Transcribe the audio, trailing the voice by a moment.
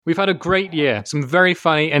We've had a great year. Some very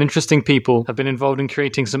funny and interesting people have been involved in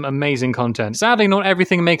creating some amazing content. Sadly, not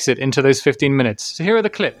everything makes it into those 15 minutes. So here are the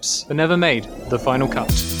clips that never made the final cut.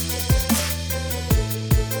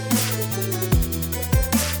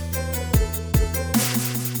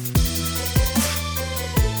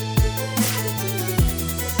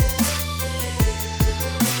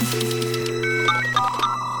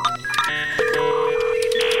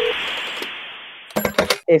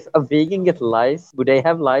 If a vegan gets lice, would they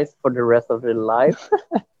have lice for the rest of their life?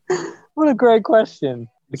 What a great question.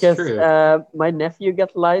 Because my nephew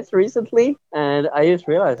got lice recently, and I just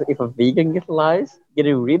realized if a vegan gets lice,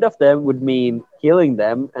 getting rid of them would mean killing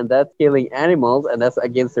them, and that's killing animals, and that's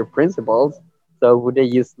against their principles. So would they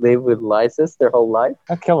just live with lices their whole life?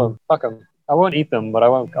 I'll kill them. Fuck them. I won't eat them, but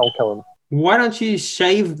I'll kill them. Why don't you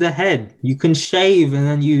shave the head? You can shave and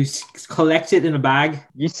then you collect it in a bag.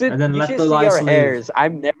 And then let the lice live. Hairs.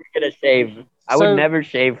 I'm never gonna shave. I would never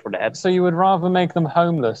shave for that. So you would rather make them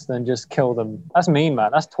homeless than just kill them? That's mean,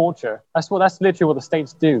 man. That's torture. That's literally what the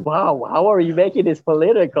states do. Wow, how are you making this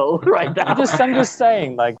political right now? I'm just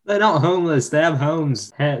saying, like, they're not homeless. They have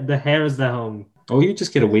homes. The hair is their home. Or you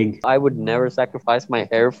just get a wig. I would never sacrifice my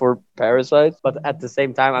hair for parasites, but at the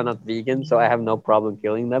same time, I'm not vegan, so I have no problem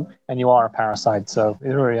killing them. And you are a parasite, so it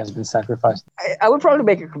already has been sacrificed. I would probably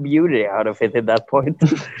make a community out of it at that point.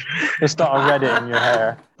 Just start a Reddit in your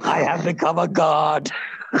hair. I have become a god.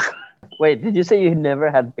 Wait, did you say you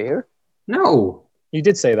never had beer? No. You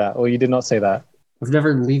did say that, or you did not say that? I've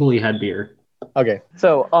never legally had beer. Okay.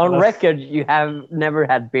 So on record, you have never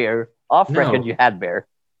had beer. Off record, you had beer.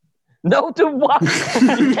 No to what?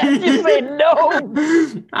 You can't just say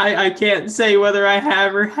no. I can't say whether I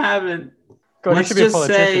have or haven't. God, you should be a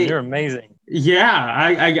politician. You're amazing. Yeah,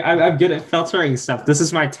 I'm good at filtering stuff. This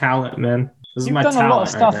is my talent, man. You've done a lot of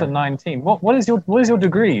stuff at 19. What is your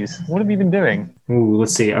degrees? What have you been doing? Ooh,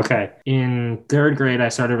 let's see. Okay. In third grade, I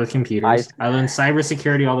started with computers. I learned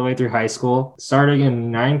cybersecurity all the way through high school. Starting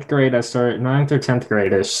in ninth grade, I started 9th or 10th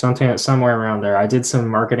grade-ish, somewhere around there. I did some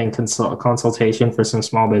marketing consultation for some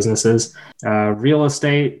small businesses. Real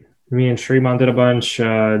estate. Me and Shriman did a bunch.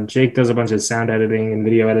 Jake does a bunch of sound editing and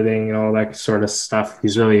video editing and all that sort of stuff.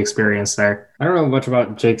 He's really experienced there. I don't know much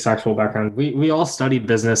about Jake's actual background. We all studied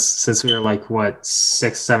business since we were 6th,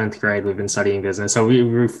 7th grade. We've been studying business. So we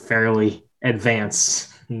were fairly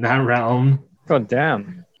advanced in that realm. God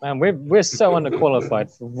damn. Man, we're so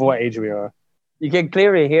underqualified for what age we are. You can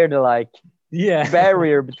clearly hear the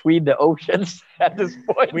barrier between the oceans at this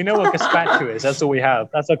point. We know what gazpacho is. That's all we have.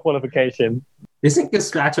 That's our qualification. Isn't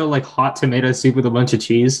gazpacho hot tomato soup with a bunch of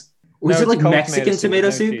cheese? Was it Mexican tomato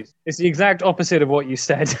soup? It's the exact opposite of what you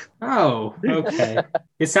said. Oh, okay.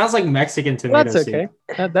 It sounds like Mexican tomato soup.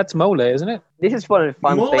 That's okay. That's mole, isn't it? This is one of the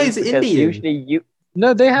fun things. Indian. Usually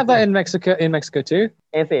No, they have that in Mexico too.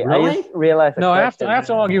 Effie, really? I just realized. No, I have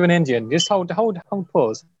to argue an Indian. Just hold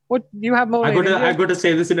pause. What you have mole? I'm going to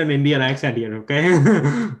say this in an Indian accent here, okay?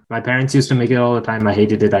 My parents used to make it all the time. I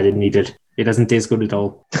hated it. I didn't eat it. It doesn't taste good at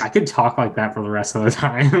all. I could talk like that for the rest of the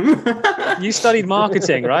time. You studied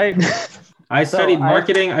marketing, right? I studied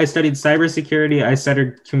marketing. I studied cybersecurity. I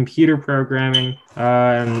studied computer programming.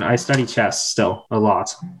 And I studied chess still a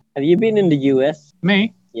lot. Have you been in the US?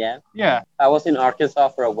 Me? Yeah. Yeah. I was in Arkansas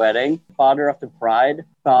for a wedding. Father of the bride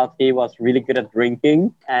thought he was really good at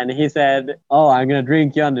drinking. And he said, "Oh, I'm going to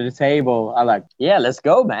drink you under the table." I'm like, "Yeah, let's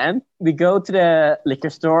go, man." We go to the liquor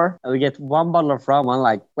store and we get one bottle of rum. I'm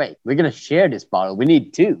like, "Wait, we're going to share this bottle. We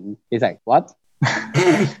need two." He's like, "What?"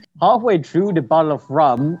 Halfway through the bottle of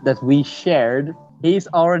rum that we shared, he's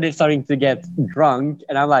already starting to get drunk.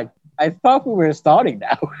 And I'm like, "I thought we were starting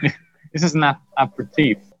now." This is not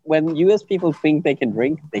aperitif. When US people think they can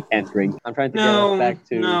drink, they can't drink. I'm trying to get us back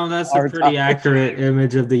to No, that's a pretty accurate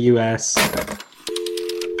image of the US.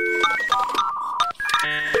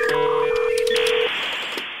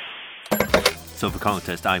 So for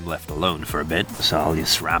context, I'm left alone for a bit, so I'll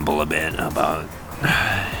just ramble a bit about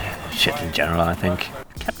shit in general, I think.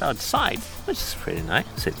 Kept outside, which is pretty nice,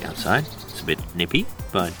 sitting outside. It's a bit nippy,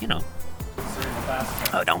 but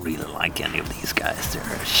I don't really like any of these guys.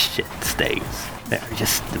 They're shit stays. They're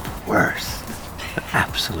just the worst. The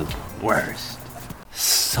absolute worst.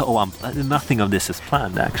 So nothing of this is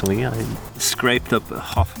planned, actually. I scraped up a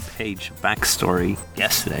half-page backstory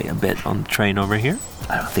yesterday a bit on the train over here.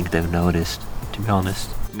 I don't think they've noticed, to be honest.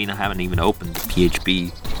 I mean, I haven't even opened the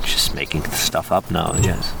PHP. Just making stuff up now, I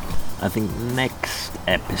guess. I think next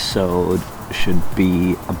episode should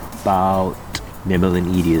be about Nibble and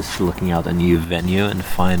Edius looking out a new venue and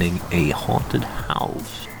finding a haunted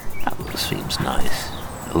house. That seems nice.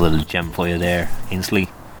 A little gem for you there, Ainsley.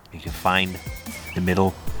 You can find the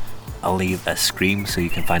middle I'll leave a scream so you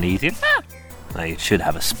can find it easier. I should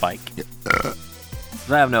have a spike.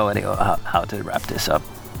 I have no idea how to wrap this up.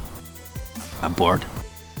 I'm bored.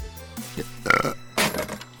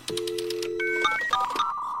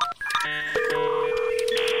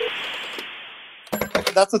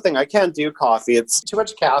 That's the thing. I can't do coffee. It's too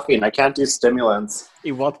much caffeine. I can't do stimulants.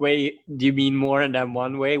 In what way do you mean more than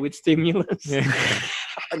one way with stimulants?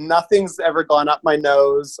 Nothing's ever gone up my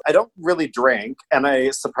nose. I don't really drink, and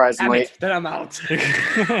I surprisingly... Then I'm out.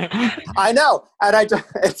 I know, and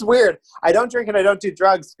it's weird. I don't drink and I don't do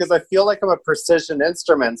drugs because I feel like I'm a precision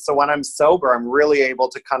instrument. So when I'm sober, I'm really able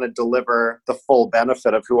to kind of deliver the full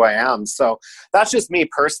benefit of who I am. So that's just me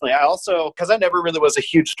personally. I also, because I never really was a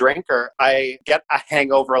huge drinker, I get a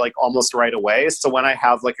hangover like almost right away. So when I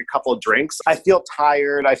have like a couple of drinks, I feel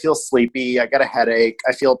tired. I feel sleepy. I get a headache.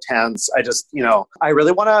 I feel tense. I just, I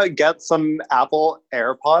really want to get some Apple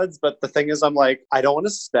AirPods, but the thing is, I'm like, I don't want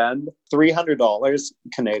to spend $300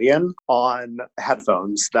 Canadian on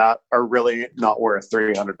headphones that are really not worth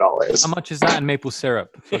 $300. How much is that in maple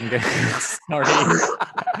syrup? Sorry.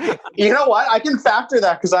 You know what? I can factor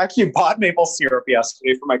that because I actually bought maple syrup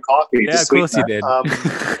yesterday for my coffee. Yeah, of course you did.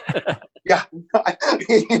 Yeah.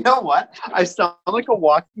 You know what? I sound like a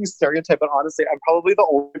walking stereotype, but honestly, I'm probably the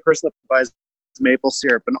only person that buys maple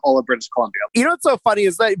syrup in all of British Columbia. You know what's so funny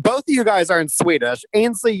is that both of you guys are in Swedish.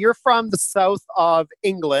 Ainsley, you're from the south of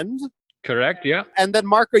England. Correct, yeah. And then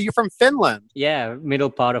Marco, you're from Finland. Yeah, middle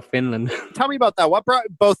part of Finland. Tell me about that. What brought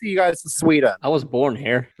both of you guys to Sweden? I was born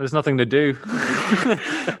here. There's nothing to do.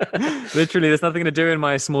 Literally, there's nothing to do in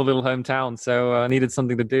my small little hometown, so I needed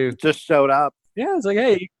something to do. Just showed up. Yeah, it's like,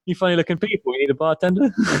 hey, you funny looking people. You need a bartender?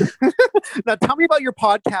 Now, tell me about your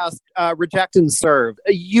podcast, Reject and Serve.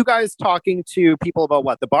 Are you guys talking to people about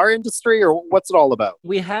what? The bar industry, or what's it all about?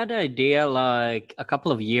 We had an idea like a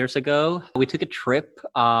couple of years ago. We took a trip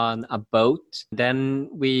on a boat. Then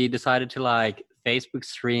we decided to like Facebook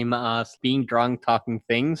stream us being drunk, talking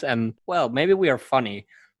things. And well, maybe we are funny.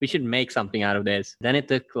 We should make something out of this. Then it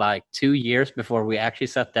took like 2 years before we actually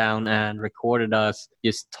sat down and recorded us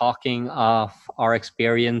just talking of our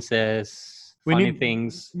experiences, funny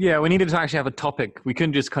things. Yeah, we needed to actually have a topic. We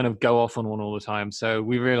couldn't just kind of go off on one all the time. So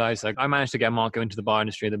we realized, like, I managed to get Marco into the bar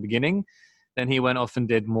industry at the beginning. Then he went off and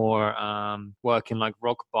did more work in like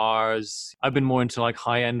rock bars. I've been more into like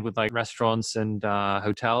high end with like restaurants and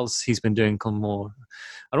hotels. He's been doing more,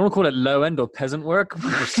 I don't want to call it low end or peasant work.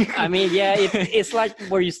 I mean, yeah, it's like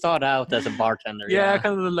where you start out as a bartender. Yeah,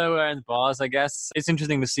 kind of the lower end bars, I guess. It's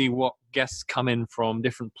interesting to see what guests come in from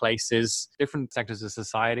different places, different sectors of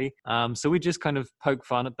society. So we just kind of poke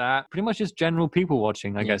fun at that. Pretty much just general people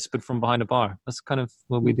watching, I guess, but from behind a bar. That's kind of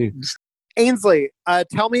what we do. Ainsley,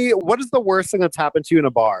 tell me, what is the worst thing that's happened to you in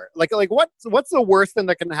a bar? Like what's the worst thing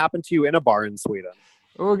that can happen to you in a bar in Sweden?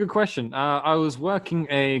 Oh, good question. I was working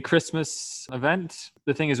a Christmas event.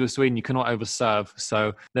 The thing is with Sweden, you cannot overserve.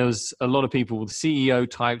 So there was a lot of people, CEO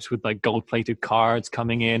types with like gold-plated cards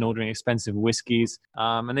coming in, ordering expensive whiskeys.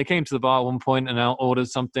 And they came to the bar at one point and I ordered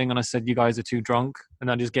something and I said, you guys are too drunk.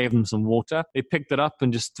 And I just gave them some water. They picked it up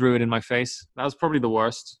and just threw it in my face. That was probably the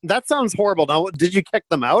worst. That sounds horrible. Now, did you kick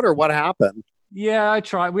them out or what happened? Yeah, I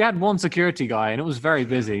tried. We had one security guy and it was very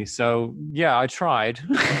busy. So yeah, I tried.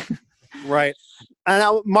 Right. And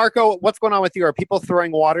now, Marco, what's going on with you? Are people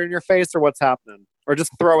throwing water in your face or what's happening? Or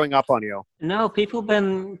just throwing up on you? No, people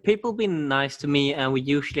been nice to me, and we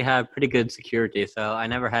usually have pretty good security, so I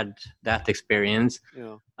never had that experience.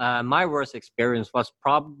 Yeah. My worst experience was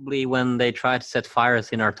probably when they tried to set fires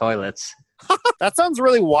in our toilets. That sounds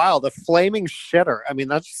really wild. A flaming shitter. I mean,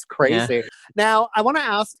 that's just crazy. Yeah. Now, I want to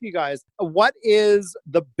ask you guys, what is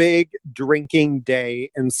the big drinking day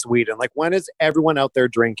in Sweden? Like, when is everyone out there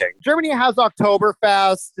drinking? Germany has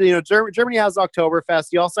Oktoberfest. Germany has Oktoberfest.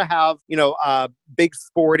 You also have, big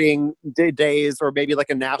sporting days, or maybe like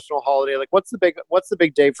a national holiday. Like, what's the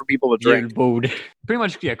big day for people to drink? Pretty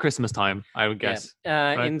much, yeah, Christmas time, I would guess.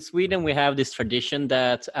 Yeah. Right? In Sweden, we have this tradition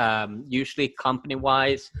that usually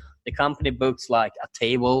company-wise, the company books like a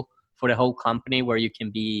table for the whole company where you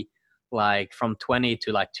can be like from 20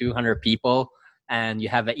 to like 200 people, and you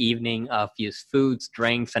have an evening of use foods,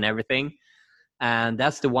 drinks, and everything. And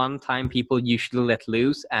that's the one time people usually let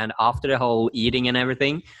loose. And after the whole eating and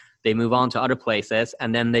everything, they move on to other places,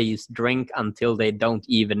 and then they just drink until they don't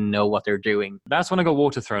even know what they're doing. That's when I got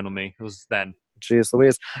water thrown on me. It was then. Jeez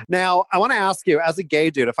Louise. Now, I want to ask you, as a gay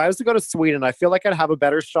dude, if I was to go to Sweden, I feel like I'd have a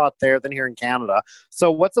better shot there than here in Canada.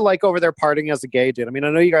 So what's it like over there partying as a gay dude? I mean, I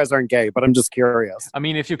know you guys aren't gay, but I'm just curious. I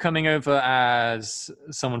mean, if you're coming over as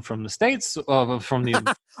someone from the States or from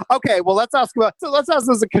the... Okay, well, let's ask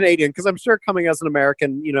as a Canadian, because I'm sure coming as an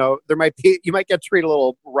American, you might get treated a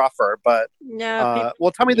little rougher, but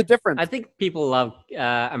well, tell me the difference. I think people love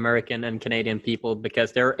American and Canadian people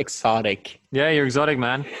because they're exotic. Yeah, you're exotic,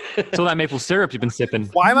 man. It's all that maple syrup you've been sipping.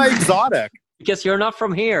 Why am I exotic? Because you're not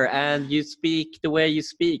from here and you speak the way you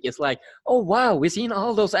speak. It's like, oh, wow, we've seen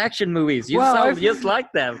all those action movies. You sound just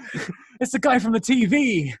like them. It's the guy from the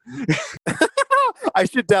TV. I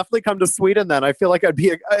should definitely come to Sweden then. I feel like I'd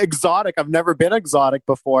be exotic. I've never been exotic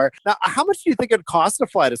before. Now, how much do you think it'd cost to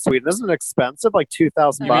fly to Sweden? Isn't it expensive? Like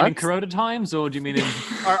 $2,000? You mean in Corona times, or do you mean in...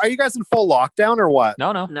 Are you guys in full lockdown or what?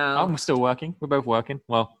 No. No. I'm still working. We're both working.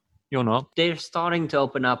 Well, you're not. They're starting to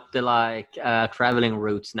open up the traveling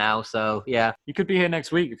routes now. So, yeah. You could be here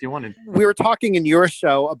next week if you wanted. We were talking in your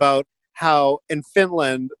show about how in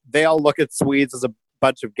Finland, they all look at Swedes as a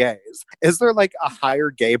bunch of gays. Is there like a higher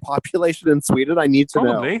gay population in Sweden? I need to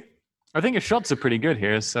know. Probably. I think your shots are pretty good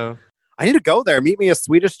here, so... I need to go there. Meet me a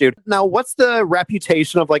Swedish dude. Now, what's the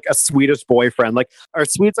reputation of like a Swedish boyfriend? Like, are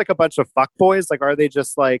Swedes like a bunch of fuckboys? Like, are they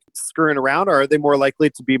just like screwing around, or are they more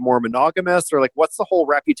likely to be more monogamous? Or like, what's the whole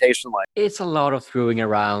reputation like? It's a lot of screwing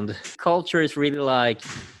around. Culture is really like...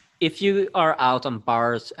 If you are out on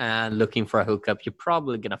bars and looking for a hookup, you're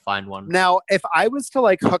probably going to find one. Now, if I was to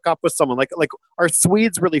like hook up with someone, like are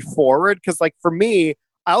Swedes really forward? Because like for me,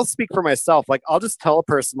 I'll speak for myself. Like I'll just tell a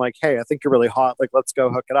person like, hey, I think you're really hot. Like, let's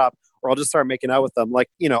go hook it up. Or I'll just start making out with them. Like,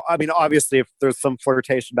 I mean, obviously if there's some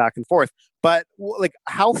flirtation back and forth, but like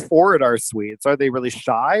how forward are Swedes? Are they really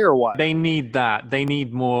shy or what? They need that. They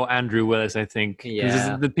need more Andrew Willis, I think.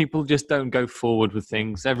 Yeah. The people just don't go forward with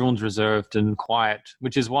things. Everyone's reserved and quiet,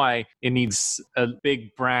 which is why it needs a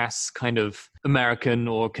big brass kind of American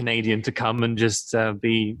or Canadian to come and just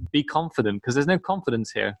be confident, because there's no confidence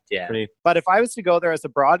here. Yeah. Really. But if I was to go there as a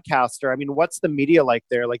broadcaster, I mean, what's the media like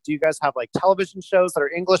there? Like, do you guys have like television shows that are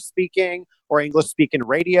English speaking or English speaking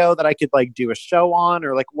radio that I could like do a show on,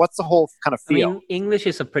 or like what's the whole kind of feel? I mean, English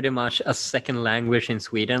is pretty much a second language in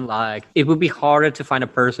Sweden. Like it would be harder to find a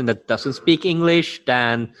person that doesn't speak English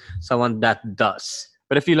than someone that does.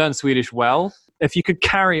 But if you learn Swedish well, if you could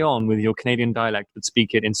carry on with your Canadian dialect but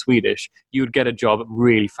speak it in Swedish, you would get a job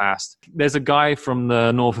really fast. There's a guy from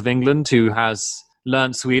the north of England who has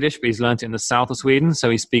learned Swedish, but he's learned it in the south of Sweden,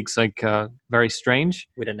 so he speaks like very strange.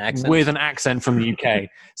 With an accent? With an accent from the UK.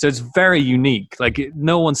 So it's very unique. Like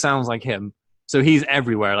no one sounds like him. So he's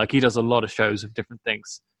everywhere. Like he does a lot of shows of different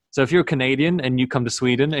things. So if you're Canadian and you come to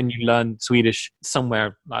Sweden and you learn Swedish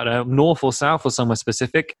somewhere, I don't know, north or south or somewhere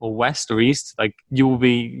specific, or west or east, like you will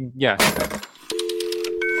be, yeah.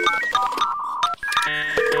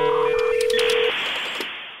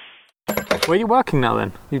 Where are you working now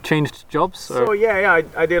then? You've changed jobs? Or? So yeah,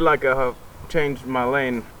 I did like changed my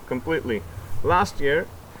lane completely. Last year,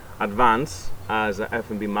 Advance as a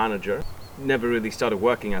F&B manager. Never really started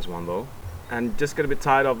working as one though. And just got a bit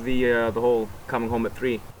tired of the whole coming home at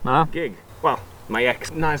 3 gig. Well, my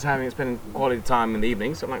ex, nice spending quality time in the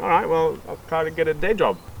evenings. So I'm like, all right, well, I'll try to get a day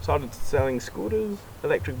job. Started selling scooters,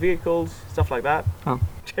 electric vehicles, stuff like that. Oh.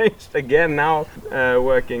 Changed again now,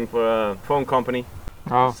 working for a phone company.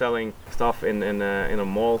 Oh. Selling stuff in a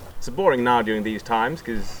mall. It's boring now during these times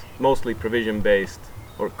because mostly provision-based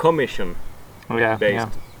or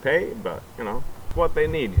commission-based pay, but what they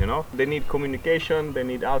need, They need communication, they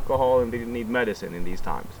need alcohol, and they need medicine in these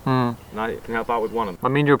times. And I can help out with one of them. I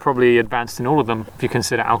mean, you're probably advanced in all of them if you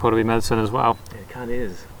consider alcohol to be medicine as well. It kind of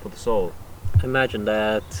is for the soul. Imagine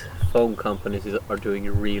that phone companies are doing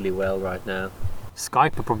really well right now.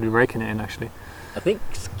 Skype are probably raking it in, actually. I think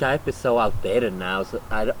Skype is so outdated now, so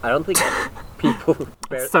I don't think people...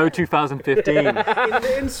 So 2015.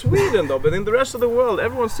 in Sweden, though, but in the rest of the world,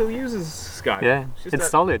 everyone still uses Skype. Yeah, it's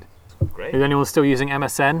solid. Great. Is anyone still using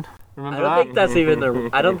MSN? Remember I don't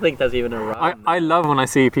think that's even around. I love when I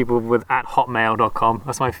see people with @hotmail.com.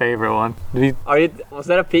 That's my favorite one. Was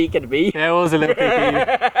that a peek at me? Yeah, it was a little peek.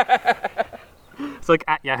 It's like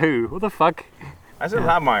 @Yahoo. What the fuck? I still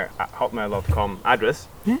have my hotmail.com address.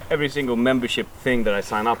 Yeah. Every single membership thing that I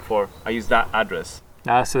sign up for, I use that address.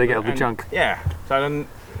 So they get all the junk. Yeah. So I don't...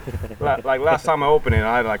 like last time I opened it,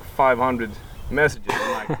 I had like 500 messages.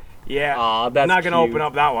 I'm like, yeah, that's not going to open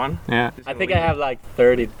up that one. Yeah. I think I have like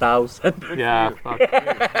 30,000. Yeah, fuck.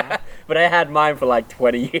 But I had mine for like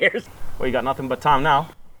 20 years. Well, you got nothing but time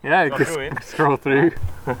now. Yeah, Go through it. Scroll through.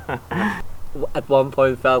 At one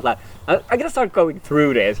point felt like, I'm going to start going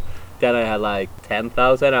through this. Then I had like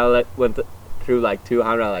 10,000. I went through like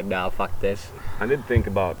 200. I'm like, nah, fuck this. I did think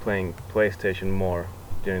about playing PlayStation more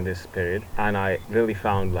during this period, and I really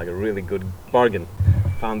found like a really good bargain.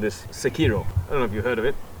 Found this Sekiro. I don't know if you heard of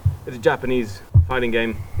it. It's a Japanese fighting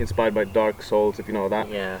game inspired by Dark Souls, if you know that.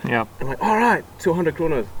 Yeah. I'm like, all right, 200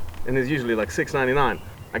 kroner, and it's usually like 6.99.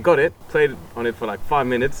 I got it, played on it for like 5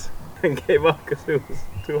 minutes, and gave up because it was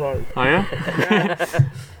too hard. Oh yeah?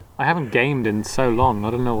 I haven't gamed in so long.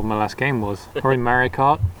 I don't know what my last game was. Probably Mario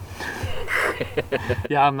Kart.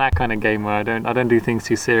 Yeah, I'm that kind of gamer. I don't do things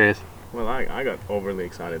too serious. Well, I got overly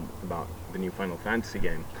excited about the new Final Fantasy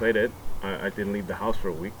game. Played it. I didn't leave the house for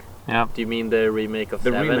a week. Yeah. Do you mean the remake of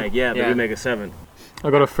The 7? remake, the remake of 7.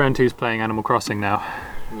 I got a friend who's playing Animal Crossing now.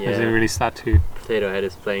 Yeah. They released that too. Potato Head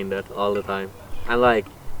is playing that all the time. And like,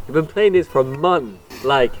 you've been playing this for months,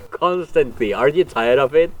 like constantly. Aren't you tired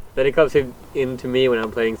of it? Then he comes into me when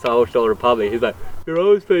I'm playing Star Wars: The Old Republic. He's like, "You're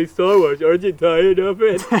always playing Star Wars. Aren't you tired of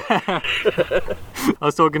it?" I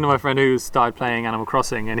was talking to my friend who started playing Animal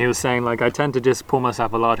Crossing, and he was saying, like, I tend to just pour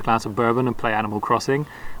myself a large glass of bourbon and play Animal Crossing.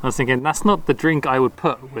 I was thinking, that's not the drink I would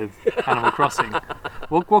put with Animal Crossing.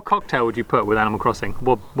 What cocktail would you put with Animal Crossing?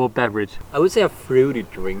 What beverage? I would say a fruity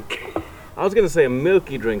drink. I was gonna say a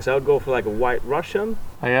milky drink, so I would go for like a White Russian.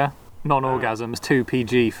 Oh yeah? Non-orgasms, 2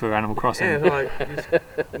 PG for Animal Crossing. Yeah, so like just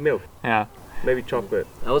milk, Yeah. maybe chocolate.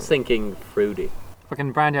 I was thinking fruity.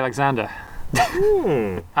 Fucking Brandy Alexander.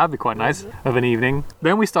 That'd be quite nice of an evening.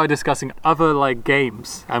 Then we started discussing other like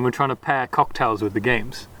games, and we're trying to pair cocktails with the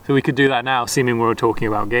games. So we could do that now, seeming we were talking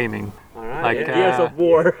about gaming. All right. Like Gears of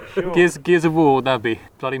War. Sure. Gears of War, that'd be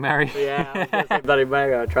Bloody Mary. Yeah, I was gonna say Bloody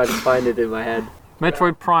Mary. I tried to find it in my head.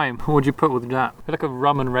 Metroid Prime, what would you put with that? Like a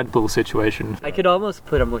rum and Red Bull situation. I could almost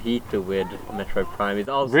put a mojito with Metroid Prime. It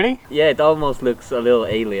also, Really? Yeah, it almost looks a little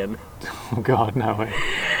alien. Oh god, no way.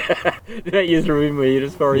 Did I use ruin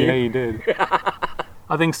mojitos for you? Yeah, you did.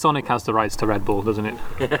 I think Sonic has the rights to Red Bull, doesn't it?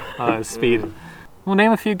 Speed. Well,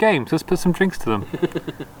 name a few games. Let's put some drinks to them.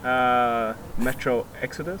 Metro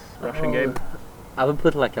Exodus, Russian game. I would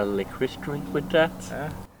put like a licorice drink with that.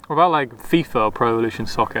 What about like FIFA or Pro Evolution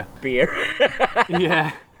Soccer? Beer.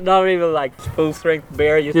 Yeah. Not even like full strength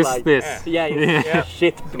beer. Just Just like this. Yeah, Yeah.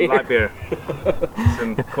 shit Some beer. light beer.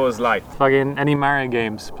 Some Coors Light. Fucking any Mario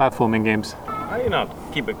games, platforming games. You know,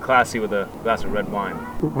 keep it classy with a glass of red wine.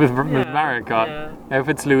 With Mario Kart. yeah. If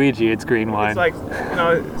it's Luigi, it's green wine. It's like, you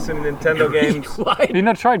know, some Nintendo games. Have you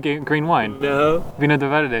not tried green wine? No, Vino de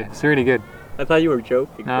Verde. It's really good. I thought you were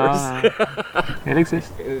joking. No, first. no. It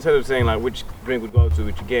exists. Instead of saying like which drink would go to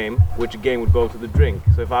which game would go to the drink.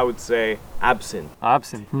 So if I would say absinthe.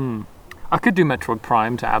 Absinthe. I could do Metroid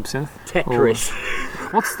Prime to Absinthe. Tetris.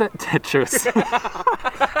 What's that? Tetris.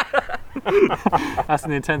 That's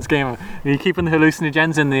an intense game. Are you keeping the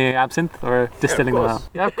hallucinogens in the absinthe or distilling them out?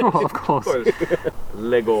 Yeah, of course. Of course.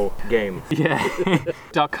 Lego game. Yeah.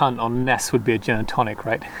 Duck Hunt on NES would be a gin and tonic,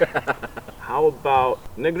 right? How about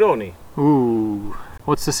Negroni? Ooh.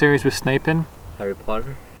 What's the series with Snape in? Harry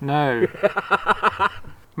Potter. No.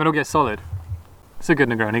 Metal Gear Solid. It's a good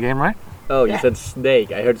Negroni game, right? Oh, you said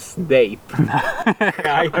snake. I heard Snape. Yeah,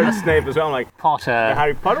 I heard Snape as well. I'm like, the Potter.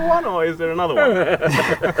 Harry Potter one, or is there another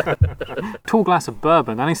one? Tall glass of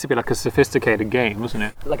bourbon. That needs to be like a sophisticated game, doesn't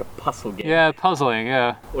it? Like a puzzle game. Yeah, puzzling,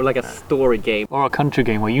 yeah. Or like a story game. Or a country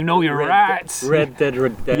game where you know your rats. Red Dead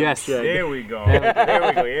Redemption. Yes. There we go. There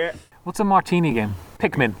we go. Yeah. What's a martini game?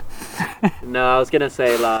 Pikmin. No, I was gonna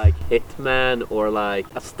say like Hitman or like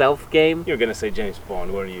a stealth game. You're gonna say James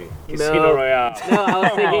Bond, were you? Casino Royale.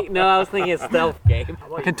 No, I was thinking a stealth game.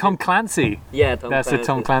 Like a Tom Clancy. Yeah, Tom That's Clancy. a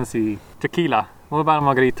Tom Clancy. Tequila. What about a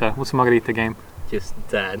margarita? What's a margarita game? Just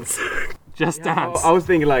dance. Just Dance. I was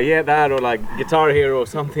thinking like, yeah, that or like Guitar Hero or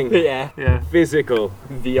something Yeah. Yeah. physical.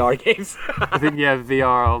 VR games. I think, yeah,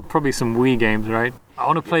 VR, probably some Wii games, right? I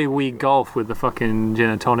want to play Wii Golf with the fucking gin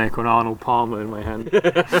and tonic or an Arnold Palmer in my hand.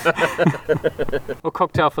 Or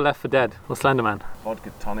cocktail for Left 4 Dead or Slenderman. Vodka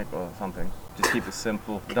tonic or something. Just keep it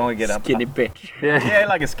simple. Don't want to get up. Skinny bitch. Yeah. Yeah,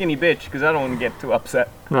 like a skinny bitch, because I don't want to get too upset.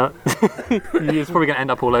 No. It's probably going to end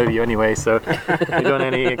up all over you anyway, so you don't want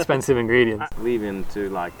any expensive ingredients. Leave into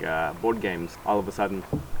like board games all of a sudden.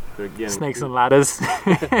 They're getting Snakes and ladders.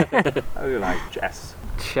 I really like chess.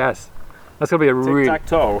 Chess. That's going to be a really...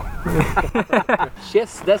 Tic-tac-toe.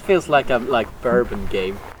 Yes, that feels like a bourbon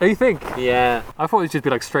game. Oh, you think? Yeah. I thought it'd just be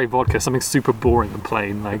like straight vodka, something super boring and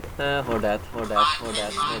plain, like... Or that.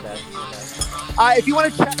 If you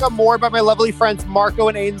want to check out more about my lovely friends Marco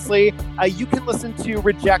and Ainsley, you can listen to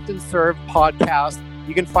Reject and Serve podcast.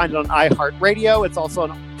 You can find it on iHeartRadio. It's also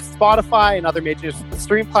on Spotify and other major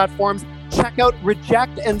stream platforms. Check out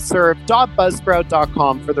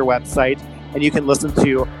rejectandserve.buzzsprout.com for their website, and you can listen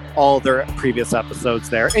to all their previous episodes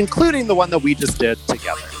there, including the one that we just did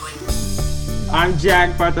together. I'm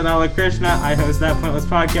Jack Bartanala Krishna. I host That Pointless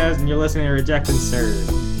Podcast, and you're listening to Reject and Serve.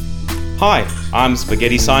 Hi, I'm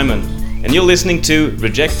Spaghetti Simon, and you're listening to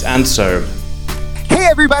Reject and Serve. Hey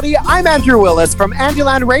everybody, I'm Andrew Willis from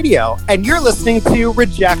Andyland Radio, and you're listening to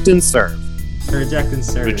Reject and Serve. Reject and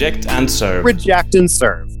Serve. Reject and Serve. Reject and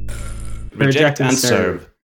Serve. Reject and Serve.